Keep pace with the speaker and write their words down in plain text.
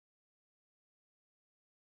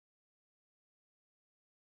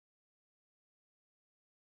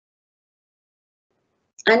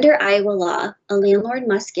Under Iowa law, a landlord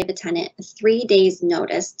must give a tenant 3 days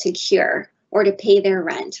notice to cure or to pay their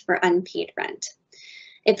rent for unpaid rent.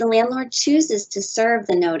 If the landlord chooses to serve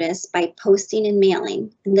the notice by posting and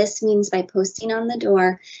mailing, and this means by posting on the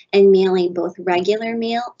door and mailing both regular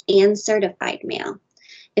mail and certified mail.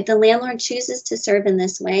 If the landlord chooses to serve in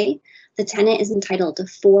this way, the tenant is entitled to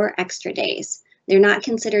 4 extra days. They're not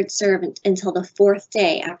considered served until the 4th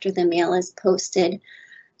day after the mail is posted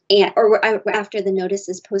or after the notice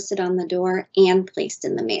is posted on the door and placed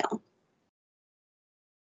in the mail.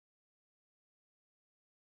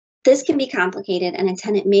 This can be complicated, and a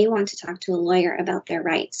tenant may want to talk to a lawyer about their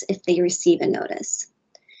rights if they receive a notice.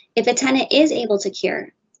 If a tenant is able to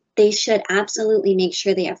cure, they should absolutely make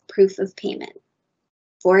sure they have proof of payment.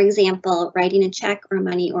 For example, writing a check or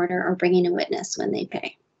money order or bringing a witness when they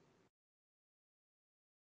pay.